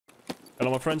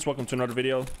Hello my friends, welcome to another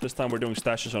video. This time we're doing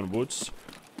stashes on woods.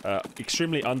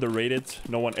 Extremely underrated.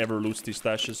 No one ever loots these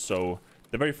stashes. So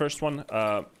the very first one,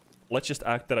 let's just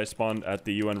act that I spawned at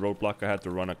the UN roadblock. I had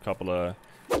to run a couple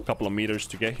of meters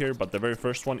to get here, but the very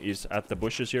first one is at the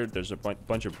bushes here. There's a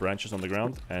bunch of branches on the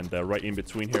ground, and right in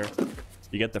between here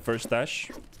you get the first stash.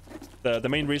 The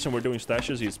main reason we're doing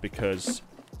stashes is because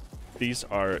these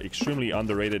are extremely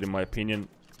underrated in my opinion.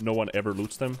 No one ever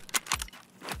loots them.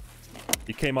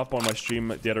 It came up on my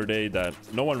stream the other day that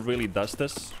no one really does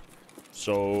this,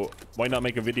 so why not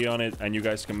make a video on it and you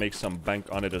guys can make some bank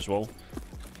on it as well.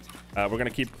 We're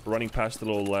gonna keep running past the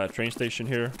little train station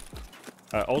here.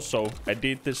 Also, I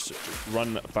did this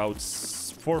run about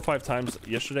 4 or 5 times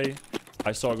yesterday.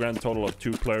 I saw a grand total of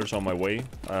 2 players on my way.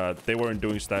 They weren't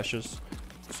doing stashes,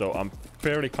 so I'm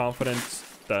fairly confident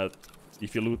that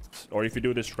if you loot or if you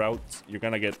do this route, you're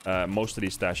gonna get most of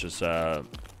these stashes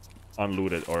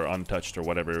unlooted or untouched or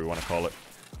whatever you want to call it.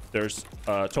 There's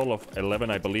a total of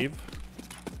 11, I believe,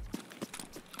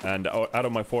 and out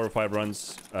of my 4 or 5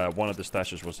 runs, one of the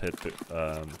stashes was hit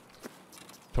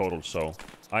total, so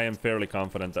I am fairly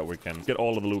confident that we can get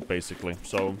all of the loot basically.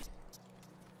 So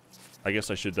I guess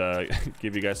I should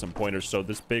give you guys some pointers. So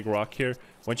this big rock here,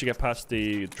 once you get past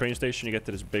the train station, you get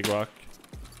to this big rock.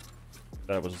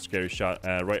 That was a scary shot.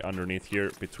 Right underneath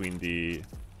here, between the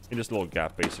in this little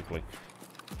gap basically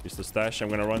is the stash. I'm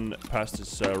gonna run past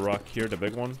this rock here, the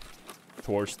big one,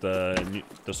 towards the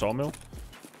sawmill.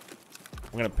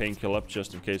 I'm gonna painkil up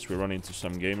just in case we run into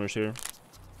some gamers here.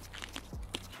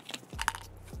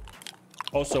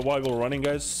 Also, while we're running,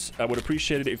 guys, I would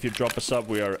appreciate it if you drop a sub.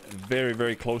 We are very,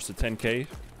 very close to 10k,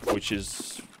 which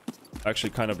is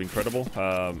actually kind of incredible.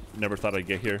 Never thought I'd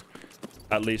get here,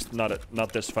 at least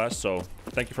not this fast. So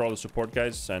thank you for all the support,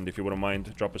 guys, and if you wouldn't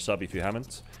mind, drop a sub if you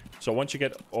haven't. So once you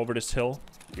get over this hill,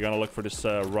 you're gonna look for this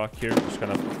rock here. Just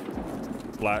kind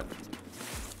of flat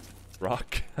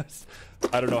rock.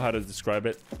 I don't know how to describe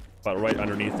it, but right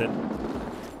underneath it,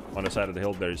 on the side of the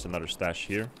hill, there is another stash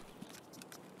here.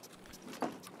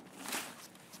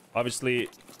 Obviously,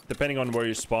 depending on where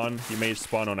you spawn, you may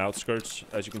spawn on outskirts.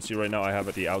 As you can see right now, I have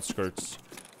at the outskirts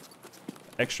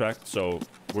extract, so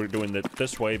we're doing it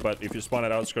this way. But if you spawn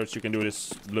at outskirts, you can do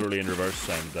this literally in reverse,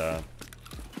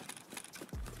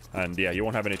 and yeah, you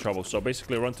won't have any trouble. So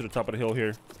basically, run to the top of the hill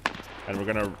here, and we're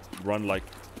gonna run like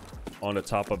on the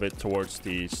top of it towards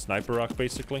the sniper rock,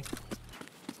 basically.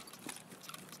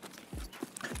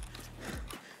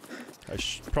 I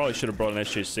probably should have brought an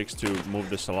SJ6 to move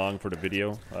this along for the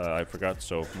video. I forgot,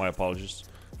 so my apologies.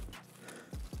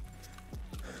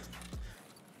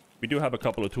 We do have a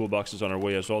couple of toolboxes on our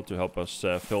way as well to help us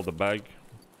fill the bag.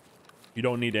 You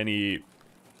don't need any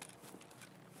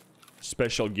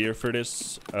special gear for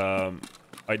this.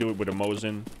 I do it with a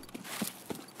Mosin,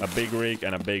 a big rig,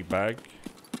 and a big bag.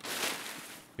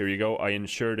 Here you go. I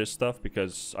insure this stuff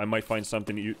because I might find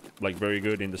something like very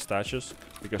good in the stashes,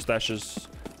 because stashes,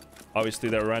 obviously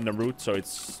they're random loot, so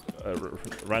it's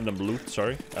random loot,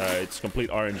 sorry. It's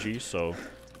complete RNG, so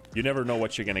you never know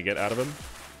what you're gonna get out of them.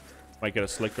 Might get a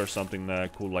slick or something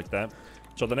cool like that.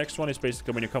 So the next one is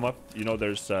basically when you come up, you know,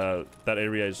 there's that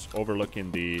area is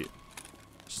overlooking the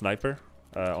sniper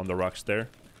on the rocks there.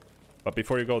 But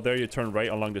before you go there, you turn right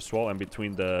along this wall, and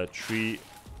between the tree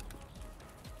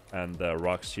and the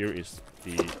rocks here is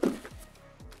the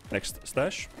next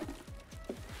stash.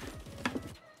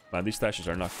 Man, these stashes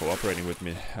are not cooperating with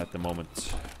me at the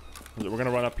moment. We're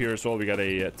gonna run up here as well. We got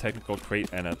a technical crate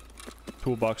and a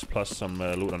toolbox plus some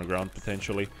loot on the ground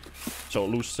potentially. So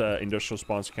loose industrial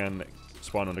spawns can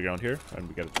spawn on the ground here, and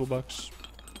we got a toolbox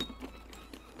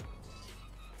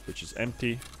which is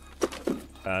empty,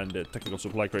 and a technical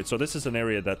supply crate. So this is an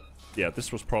area that, yeah,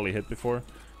 this was probably hit before.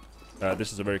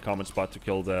 This is a very common spot to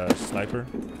kill the sniper,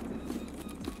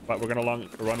 but we're gonna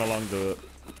run along the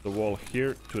wall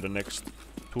here to the next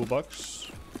toolbox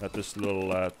at this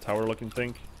little tower looking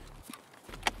thing,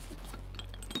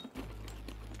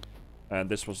 and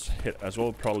this was hit as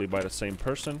well, probably by the same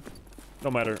person. No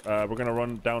matter, we're gonna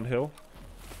run downhill.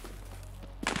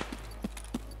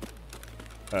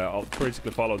 I'll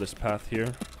basically follow this path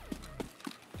here,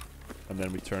 and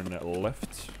then we turn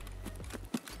left,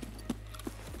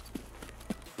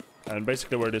 and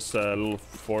basically where this little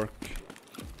fork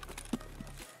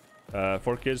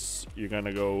is, you're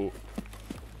gonna go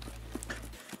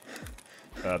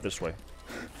this way.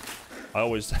 I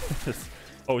always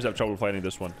always have trouble finding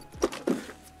this one,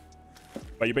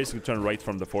 but you basically turn right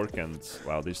from the fork, and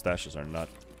wow, these stashes are not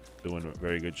doing a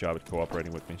very good job at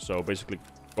cooperating with me. So basically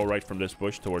go right from this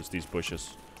bush towards these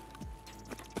bushes.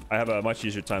 I have a much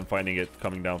easier time finding it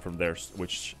coming down from there,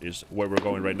 which is where we're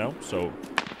going right now. So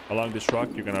along this rock,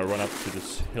 you're gonna run up to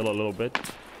this hill a little bit.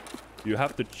 You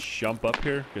have to jump up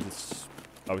here because it's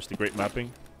obviously great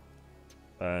mapping.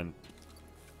 And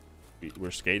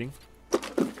we're skating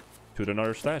to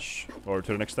another stash, or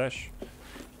to the next stash.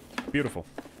 Beautiful.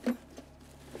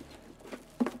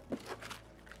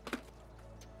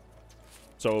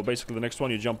 So basically the next one,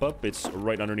 you jump up, it's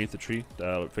right underneath the tree,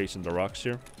 facing the rocks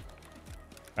here.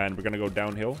 And we're gonna go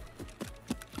downhill.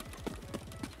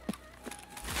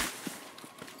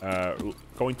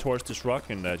 Going towards this rock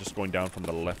and just going down from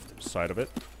the left side of it.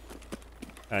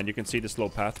 And you can see this little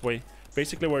pathway.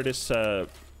 Basically where this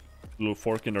little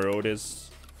fork in the road is,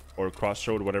 or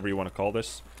crossroad, whatever you want to call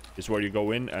this, is where you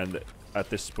go in, and at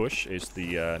this bush is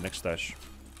the next stash.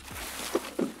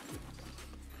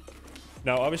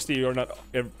 Now, obviously, you're not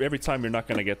every time you're not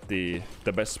gonna get the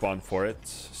best spawn for it,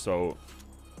 so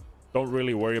don't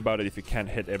really worry about it if you can't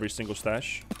hit every single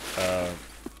stash.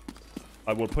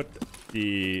 I will put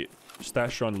the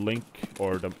stash run link,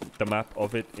 or the map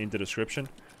of it, in the description.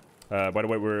 By the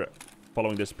way, we're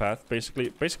following this path.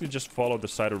 Basically just follow the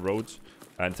side of roads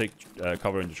and take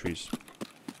cover in the trees.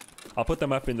 I'll put the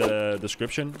map in the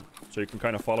description so you can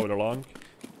kind of follow it along.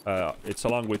 It's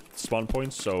along with spawn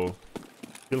points, so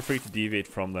feel free to deviate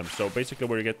from them. So basically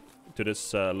where you get to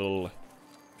this little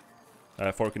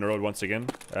fork in the road once again,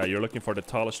 you're looking for the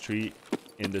tallest tree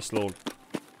in this little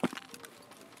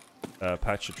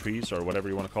patch of trees, or whatever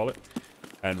you want to call it.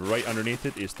 And right underneath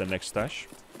it is the next stash.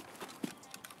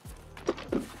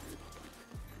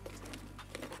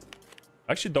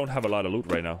 I actually don't have a lot of loot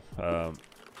right now. We're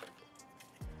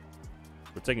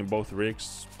taking both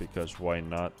rigs because why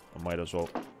not? I might as well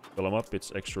fill them up.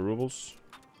 It's extra rubles.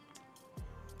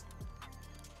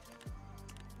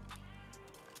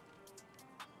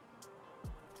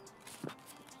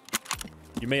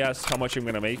 You may ask how much I'm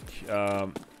gonna make.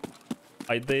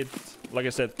 I did, like I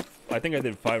said, I think I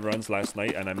did 5 runs last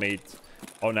night, and I made,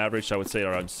 on average, I would say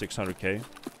around 600k.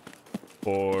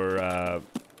 For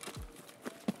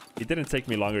it didn't take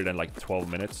me longer than like 12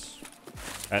 minutes,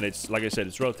 and it's, like I said,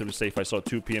 it's relatively safe. I saw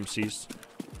 2 PMCs.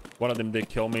 One of them did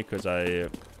kill me because I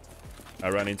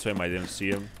ran into him. I didn't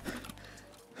see him.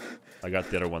 I got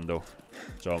the other one though,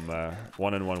 so I'm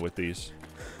 1-1 with these.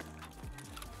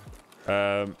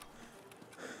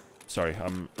 Sorry,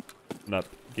 I'm not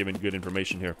giving good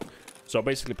information here. So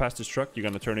basically, past this truck, you're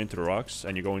gonna turn into the rocks,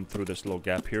 and you're going through this little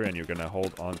gap here, and you're gonna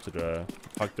hold on to the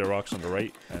rocks on the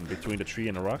right, and between the tree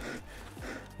and the rock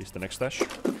is the next stash.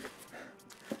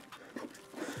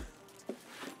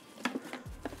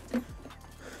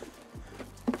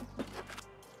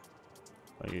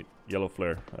 Yellow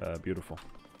flare, beautiful.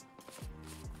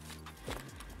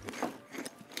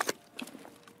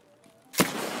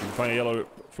 If you find a yellow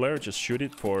flare, just shoot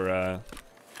it for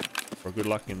good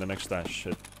luck in the next stash.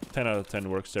 10 out of 10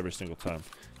 works every single time.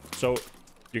 So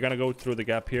you're gonna go through the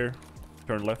gap here,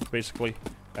 turn left basically,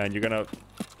 and you're gonna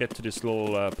get to this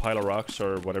little pile of rocks,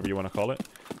 or whatever you want to call it.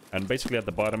 And basically at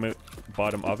the bottom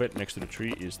of it, next to the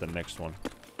tree, is the next one,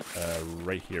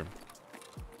 right here.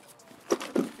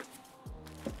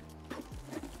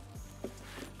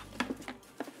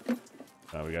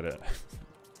 Now we gotta.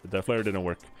 The flare didn't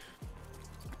work.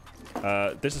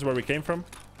 This is where we came from,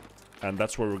 and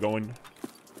that's where we're going.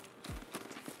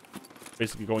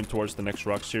 Basically going towards the next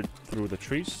rocks here through the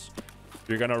trees.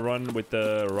 You're gonna run with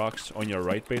the rocks on your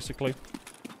right, basically.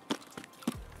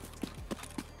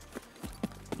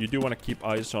 You do want to keep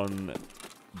eyes on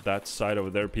that side over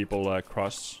there. People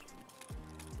cross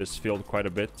this field quite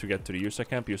a bit to get to the USA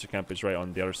camp. USA camp is right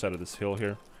on the other side of this hill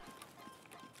here.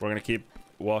 We're gonna keep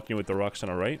walking with the rocks on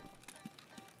our right.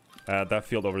 That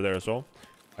field over there as well.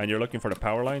 And you're looking for the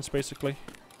power lines, basically.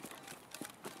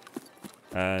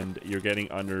 And you're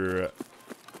getting under...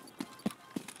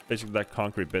 basically, that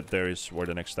concrete bit there is where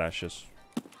the next stash is.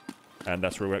 And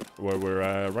that's where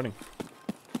we're running.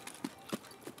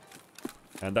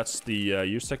 And that's the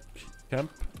USEC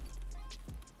camp.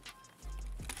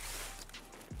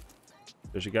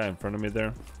 There's a guy in front of me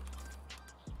there.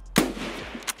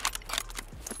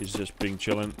 He's just being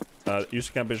chilling.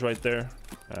 USEC camp is right there.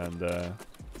 And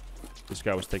this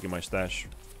guy was taking my stash.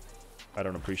 I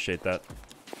don't appreciate that.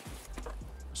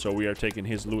 So we are taking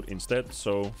his loot instead.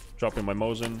 So dropping my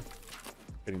Mosin,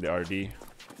 getting the RD.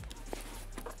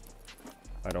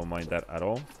 I don't mind that at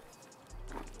all.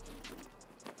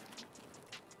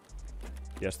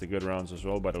 He has the good rounds as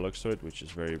well by the looks of it, which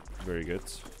is very, very good.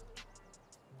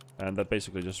 And that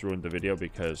basically just ruined the video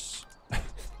because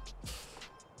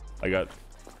I got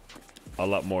a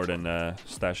lot more than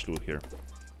stash loot here,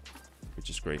 which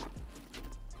is great.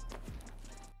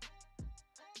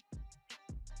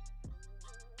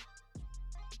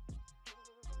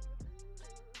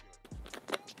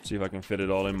 See if I can fit it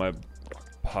all in my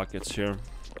pockets here.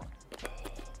 I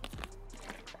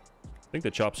think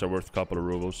the chops are worth a couple of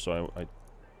rubles, so I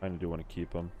kind of do want to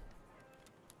keep them.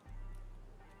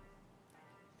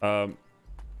 By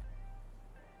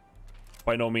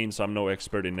no means, I'm no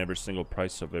expert in every single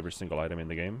price of every single item in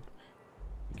the game,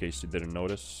 in case you didn't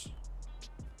notice.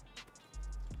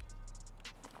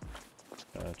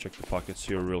 Check the pockets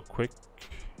here real quick.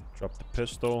 Drop the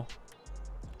pistol.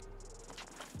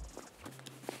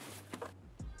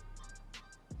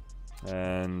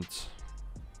 And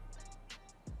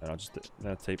I'll just...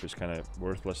 that tape is kind of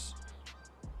worthless.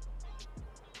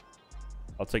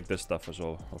 I'll take this stuff as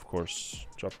well, of course.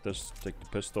 Drop this, take the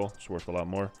pistol. It's worth a lot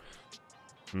more.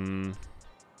 Yeah,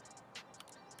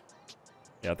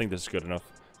 I think this is good enough.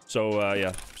 So,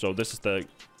 yeah. So this is the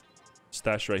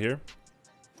stash right here.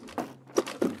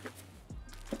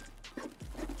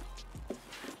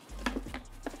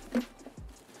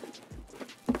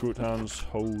 Croutons,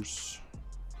 hose.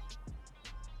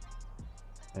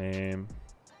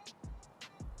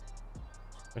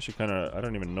 Actually, kind of, I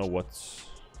don't even know what's...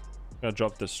 I'm gonna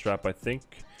drop this strap, I think.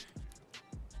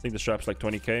 I think the strap's like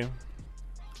 20k.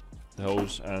 The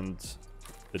hose and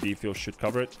the defuel should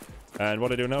cover it. And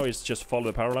what I do now is just follow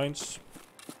the power lines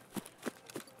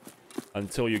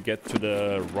until you get to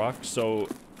the rock. So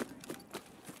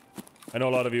I know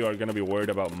a lot of you are gonna be worried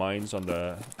about mines on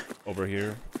the over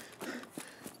here,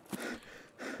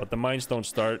 but the mines don't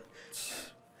start.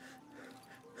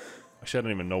 Actually, I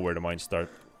don't even know where the mines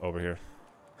start over here.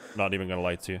 Not even gonna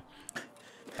lie to you.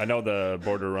 I know the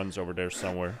border runs over there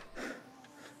somewhere.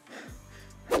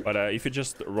 But if you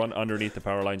just run underneath the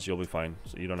power lines, you'll be fine.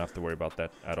 So you don't have to worry about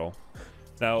that at all.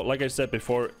 Now, like I said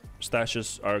before,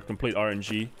 stashes are complete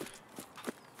RNG.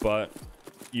 But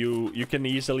you can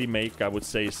easily make, I would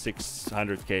say,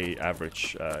 600k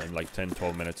average in like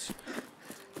 10-12 minutes.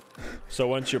 So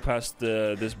once you're past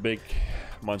this big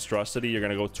monstrosity, you're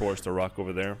gonna go towards the rock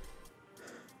over there.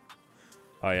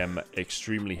 I am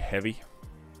extremely heavy,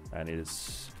 and it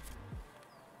is...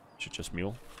 should just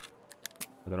mule.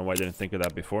 I don't know why I didn't think of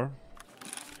that before.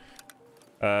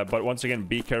 But once again,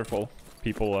 be careful.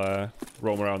 People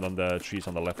roam around on the trees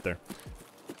on the left there.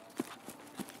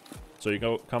 So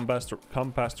you come past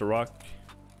the rock,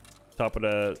 top of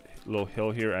the little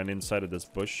hill here, and inside of this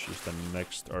bush is the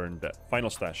next or the final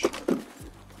stash.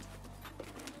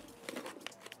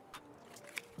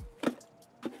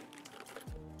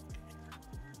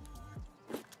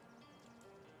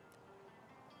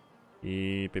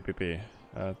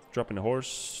 Dropping the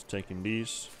horse, taking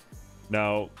these.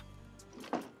 Now,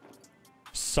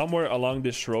 somewhere along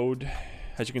this road,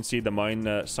 as you can see, the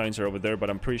mine signs are over there, but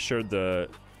I'm pretty sure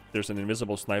there's an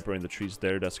invisible sniper in the trees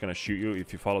there that's gonna shoot you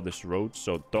if you follow this road.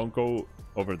 So don't go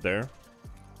over there.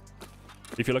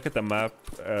 If you look at the map,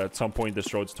 at some point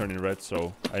this road's turning red,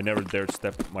 so I never dared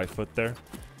step my foot there.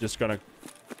 Just gonna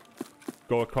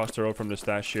go across the road from the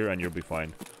stash here and you'll be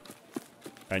fine.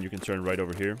 And you can turn right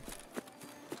over here.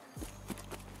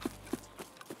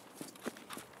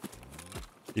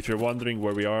 If you're wondering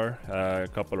where we are, a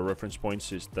couple of reference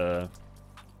points is the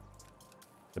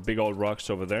big old rocks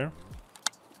over there.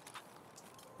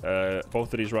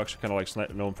 Both of these rocks are kind of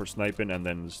like known for sniping, and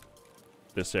then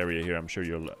this area here, I'm sure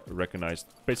you'll recognize.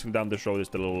 Basically, down this road is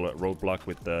the little roadblock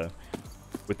with the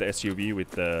SUV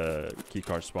with the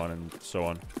keycard spawn and so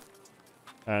on,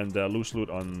 and loose loot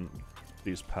on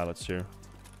these pallets here.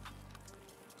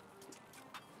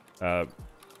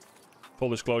 Full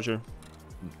disclosure.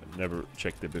 Never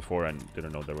checked it before and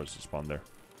didn't know there was a spawn there,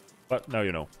 but now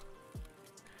you know.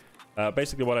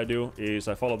 Basically what I do is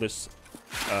I follow this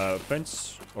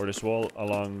fence or this wall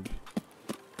along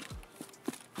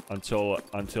until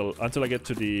I get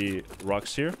to the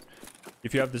rocks here.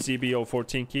 If you have the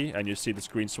ZBO14 key and you see this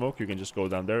green smoke, you can just go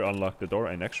down there, unlock the door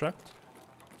and extract.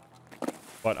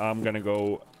 But I'm gonna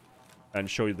go and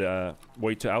show you the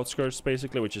way to outskirts,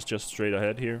 basically, which is just straight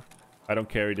ahead here. I don't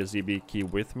carry the ZB key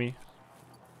with me.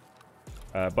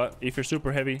 But if you're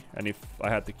super heavy, and if I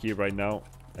had the key right now,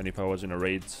 and if I was in a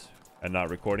raid and not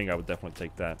recording, I would definitely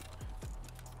take that.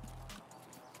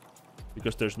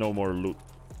 Because there's no more loot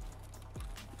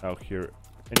out here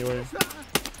anyway.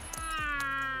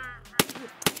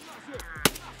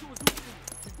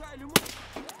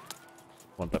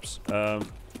 One taps.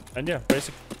 And yeah,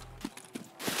 basically,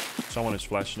 someone is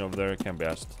flashing over there, can't be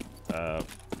asked.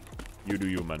 You do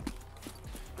you, man.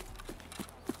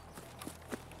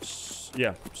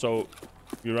 Yeah, so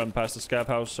you run past the scab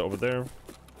house over there.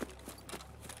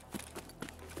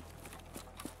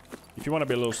 If you want to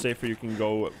be a little safer, you can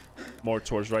go more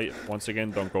towards right. Once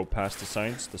again, don't go past the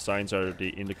signs. The signs are the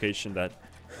indication that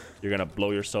you're gonna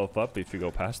blow yourself up if you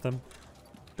go past them.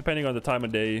 depending on the time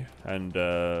of day and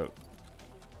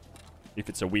if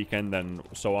it's a weekend and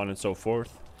so on and so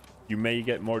forth, you may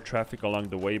get more traffic along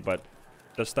the way, but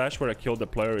the stash where I killed the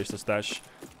player is the stash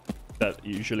that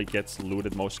usually gets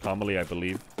looted most commonly, I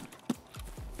believe.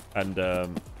 And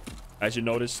as you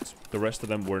noticed, the rest of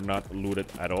them were not looted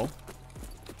at all.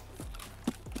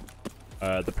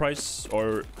 The price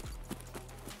or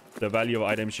the value of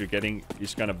items you're getting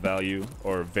is gonna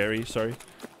vary, sorry,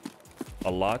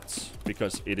 a lot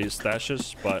because it is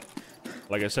stashes. But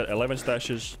like I said, 11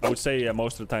 stashes, I would say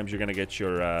most of the times you're gonna get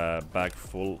your bag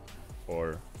full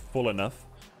or full enough,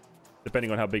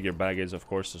 depending on how big your bag is, of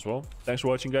course, as well. Thanks for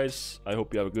watching, guys. I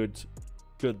hope you have a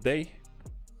good day.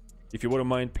 If you wouldn't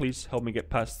mind, please help me get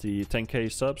past the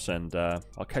 10K subs, and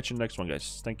I'll catch you in the next one,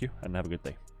 guys. Thank you, and have a good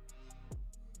day.